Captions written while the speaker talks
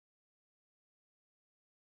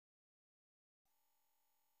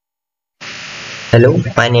Hello,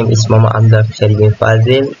 my name is Mama Abdul bin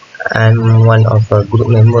Fazil. I'm one of a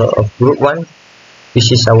group member of Group 1,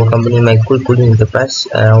 which is our company UNIKL Cooling Enterprise.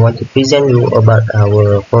 I want to present you about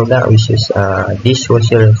our product, which is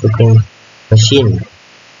dishwasher cooking machine.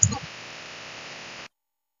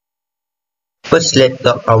 First, let's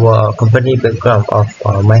talk our company background of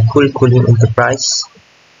UNIKL Cooling Enterprise.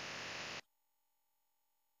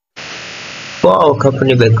 For our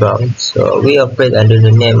company background, so we operate under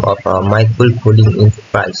the name of UNIKL Cooling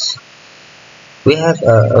Enterprise. We have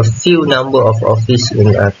a few number of office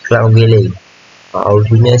in Klang Valley. Our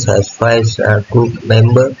business has 5 group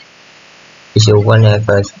members. Each one have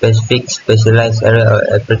a specialized area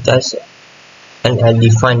of expertise and a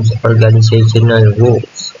defined organizational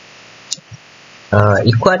roles.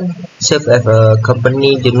 Iquan serves as a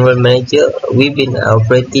company general manager. We've been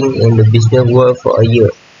operating in the business world for a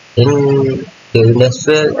year. In the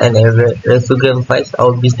industrial and refrigeration field,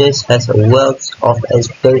 our business has a wealth of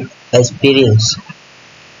experience.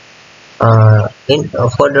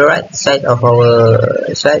 For the right side of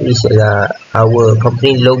our side is our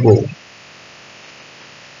company logo.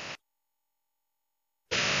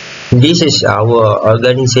 This is our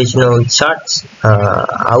organizational charts.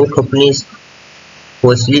 Our company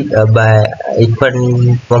was led by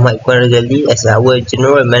Muhammad Iquan Razali as our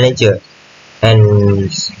general manager,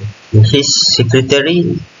 and his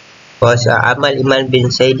secretary was Amal Iman bin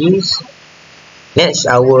Saidis. Next,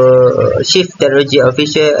 our Chief Technology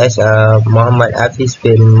Officer as Muhammad Hafiz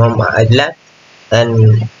bin Muhammad Adlan,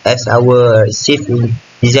 and as our Chief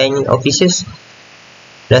Design Officers,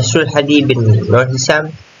 Nasrul Hadi bin Nur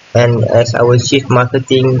Hisam, and as our Chief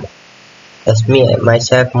Marketing, as me and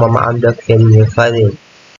myself, Muhammad Abdul bin Fazil.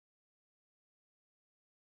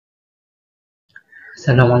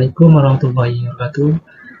 Assalamualaikum warahmatullahi wabarakatuh.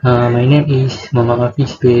 My name is Muhammad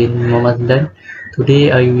Hafiz bin Muhammad Adlan. Today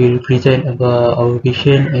I will present about our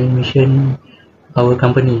vision and mission our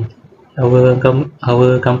company. Our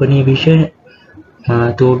company vision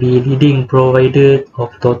to be leading provider of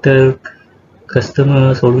total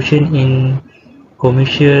customer solution in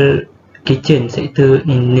commercial kitchen sector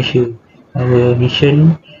in Malaysia. Our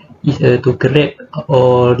mission is to correct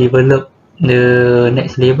or develop the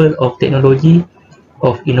next level of technology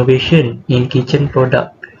of innovation in kitchen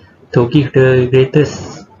product to give the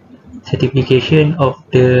greatest certification of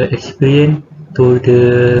the experience to the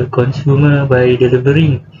consumer by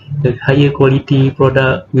delivering the higher quality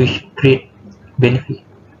product which create benefit.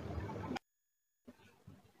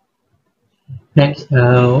 Next,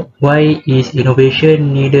 why is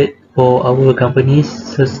innovation needed for our company's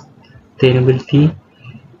sustainability?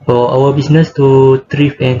 For our business to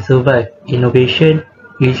thrive and survive, innovation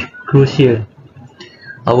is crucial.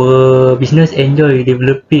 Our business enjoy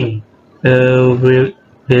developing a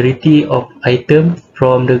variety of items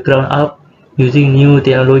from the ground up using new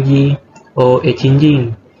technology or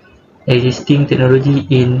exchanging existing technology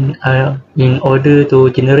in order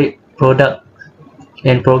to generate product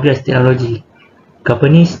and progress technology.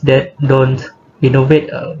 Companies that don't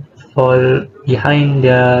innovate fall behind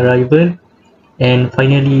their rival and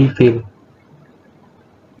finally fail.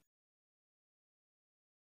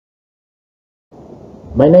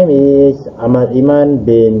 My name is Ahmad Iman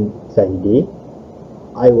bin Saidi.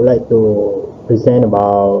 I would like to present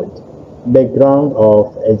about background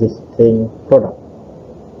of existing product.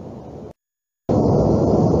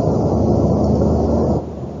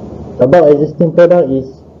 About existing product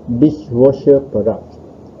is dishwasher product.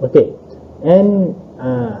 Okay, and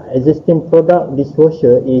existing product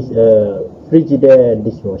dishwasher is a Frigidaire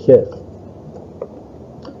dishwasher.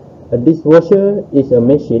 A dishwasher is a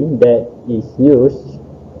machine that is used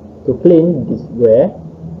to clean dishware,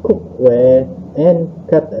 cookware, and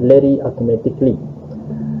cutlery automatically.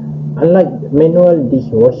 Unlike manual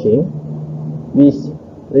dishwashing, which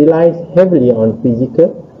relies heavily on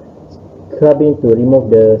physical scrubbing to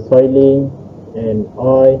remove the soiling and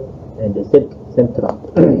oil and etc.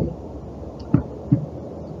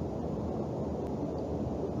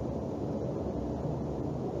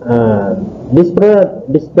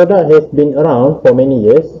 This product has been around for many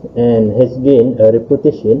years and has gained a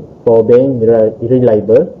reputation for being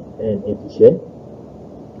reliable and efficient.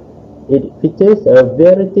 It features a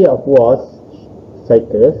variety of wash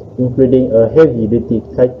cycles, including a heavy-duty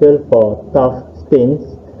cycle for tough stains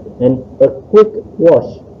and a quick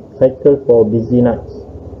wash cycle for busy nights.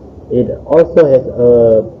 It also has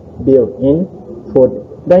a built-in food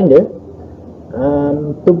grinder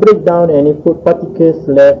to break down any food particles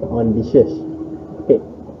left on dishes. Okay.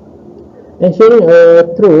 Ensuring a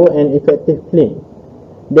true and effective clean.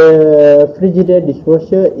 The Frigidaire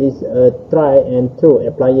dishwasher is a tried and true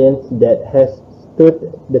appliance that has stood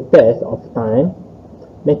the test of time,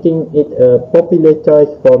 making it a popular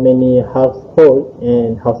choice for many households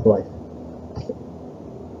and housewives.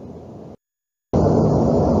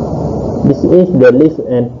 This is the list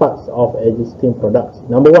and parts of existing products.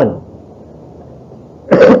 Number one.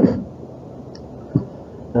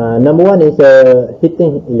 Number one is a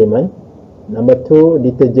heating element. Number two,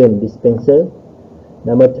 detergent dispenser.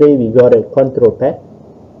 Number three, we got a control pad.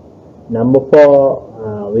 Number four,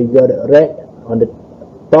 we got a rack on the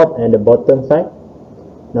top and the bottom side.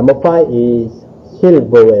 Number five is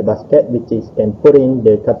silverware basket, which is can put in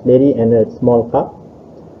the cutlery and a small cup.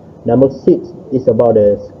 Number six is about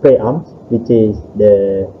the spray arms, which is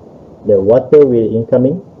the water will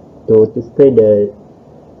incoming to spray the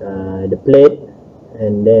plate,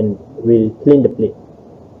 and then we'll clean the plate.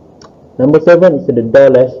 Number seven is the door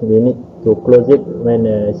latch. We need to close it when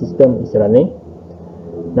the system is running.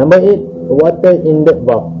 Number eight, water inlet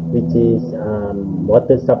valve, which is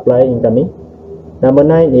water supply incoming. Number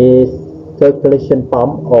nine is circulation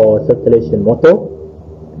pump or circulation motor.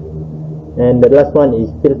 And the last one is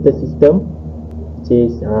filter system, which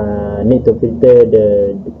is need to filter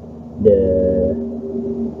the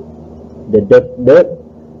dirt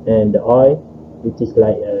and the oil, which is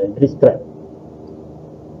like a grease trap.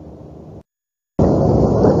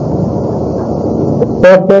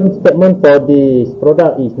 The problem statement for this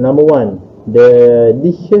product is number one, the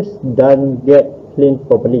dishes don't get cleaned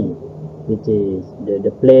properly, which is the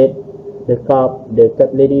plate, the cup, the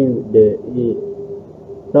cutlery,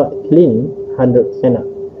 not clean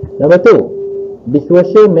 100%. Number two,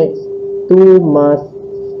 dishwasher makes too much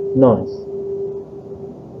noise.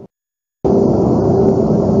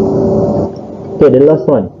 Okay, the last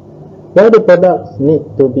one, why the products need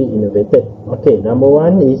to be innovated. Okay, number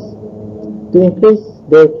one is to increase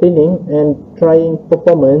the cleaning and drying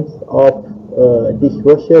performance of a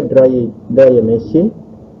dishwasher dryer machine.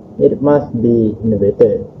 It must be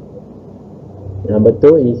innovated. Number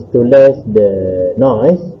two is to less the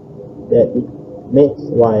noise that it makes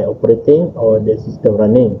while operating or the system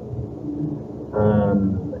running.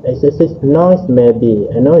 Excessive noise may be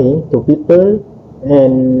annoying to people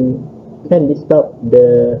and can disturb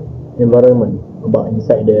the environment about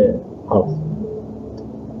inside the house.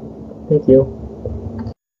 Thank you.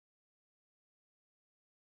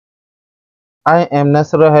 I am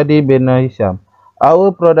Nasrul Hadi bin Hisham.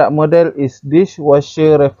 Our product model is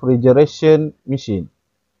dishwasher refrigeration machine.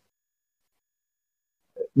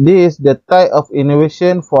 This is the type of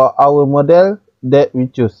innovation for our model that we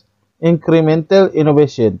choose. Incremental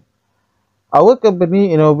innovation. Our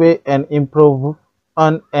company innovate and improve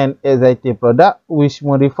on an existing product which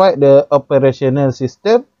modify the operational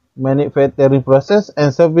system, manufacturing process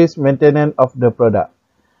and service maintenance of the product.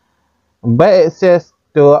 By access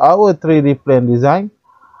to our 3D plan design,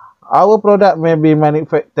 our product may be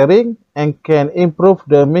manufacturing and can improve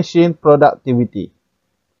the machine productivity.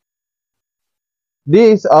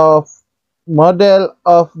 This is a model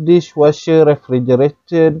of dishwasher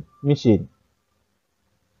refrigeration machine.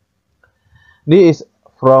 This is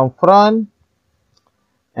from front,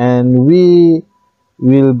 and we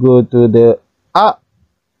will go to the up.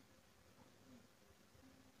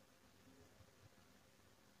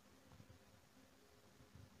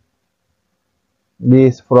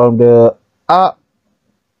 This from the up,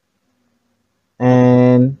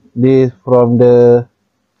 and this from the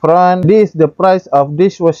front. This is the price of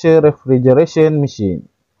dishwasher refrigeration machine.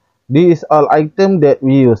 This is all items that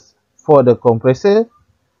we use for the compressor,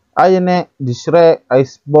 iron neck, dish rack,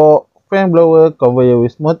 ice box, fan blower, conveyor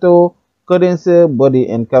with motor, condenser, body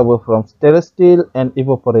and cover from stainless steel, and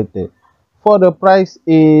evaporator. For the price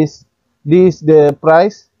is this the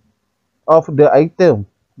price of the item,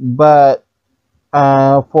 but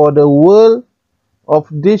for the world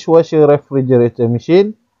of dishwasher refrigerator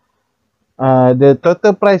machine, the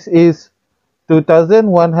total price is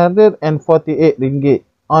 2,148 ringgit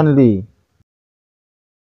only.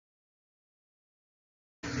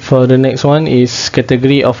 For the next one is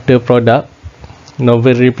category of the product,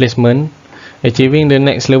 novel replacement, achieving the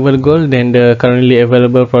next level goal than the currently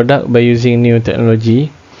available product by using new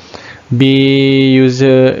technology,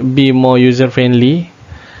 be more user friendly,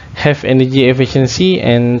 have energy efficiency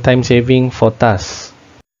and time saving for tasks.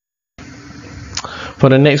 For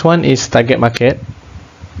the next one is target market.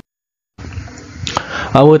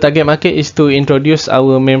 Our target market is to introduce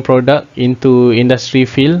our main product into industry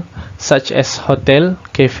field such as hotel,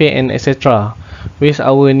 cafe and etc. with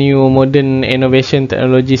our new modern innovation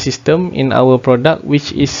technology system in our product,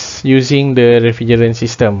 which is using the refrigerant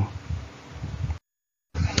system.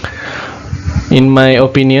 In my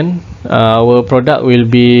opinion, our product will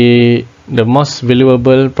be the most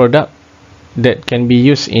valuable product that can be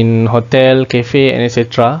used in hotel, cafe, and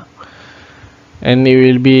etc. And it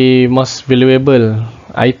will be most valuable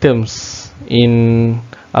items in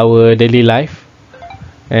our daily life.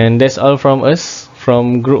 And that's all from us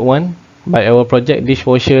from Group 1 by our project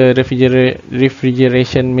dishwasher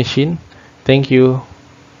refrigeration machine. Thank you.